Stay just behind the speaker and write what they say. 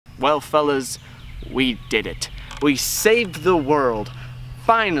Well, fellas, we did it. We saved the world.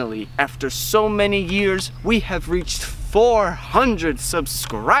 Finally, after so many years, we have reached 400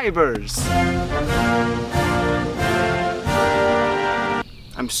 subscribers.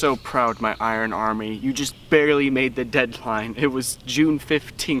 I'm so proud, my Iron Army. You just barely made the deadline. It was June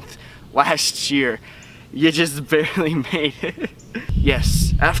 15th last year. You just barely made it.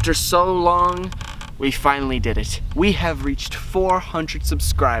 Yes, after so long, we finally did it. We have reached 400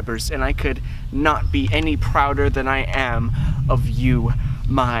 subscribers, and I could not be any prouder than I am of you,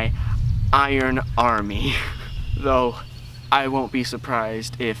 my Iron Army. Though, I won't be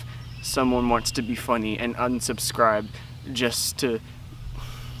surprised if someone wants to be funny and unsubscribe just to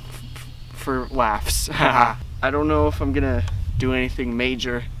for laughs. I don't know if I'm gonna do anything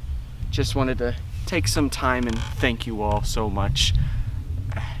major. Just wanted to take some time and thank you all so much.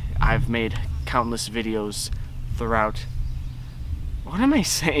 I've made countless videos throughout. What am I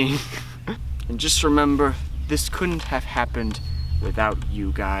saying? And just remember, this couldn't have happened without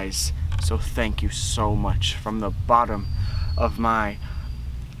you guys. So thank you so much from the bottom of my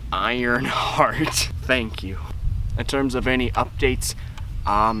iron heart. Thank you. In terms of any updates,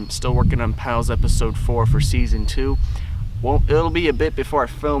 I'm still working on Pals episode 4 for season 2. It'll be a bit before I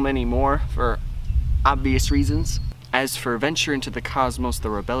film any more for obvious reasons. As for Venture into the Cosmos, the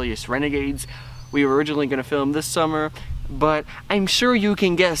Rebellious Renegades, we were originally going to film this summer, but I'm sure you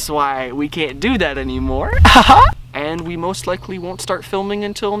can guess why we can't do that anymore. And we most likely won't start filming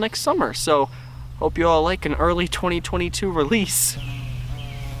until next summer, so hope you all like an early 2022 release.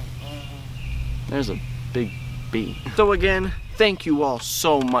 There's a big B. So again, thank you all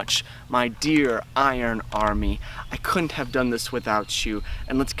so much, my dear Iron Army. I couldn't have done this without you,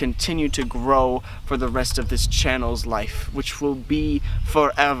 and let's continue to grow for the rest of this channel's life, which will be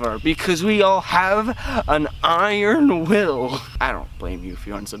forever, because we all have an iron will. I don't blame you if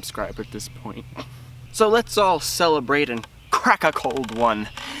you unsubscribe at this point. So let's all celebrate and crack a cold one.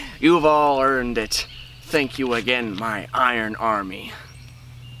 You've all earned it. Thank you again, my Iron Army.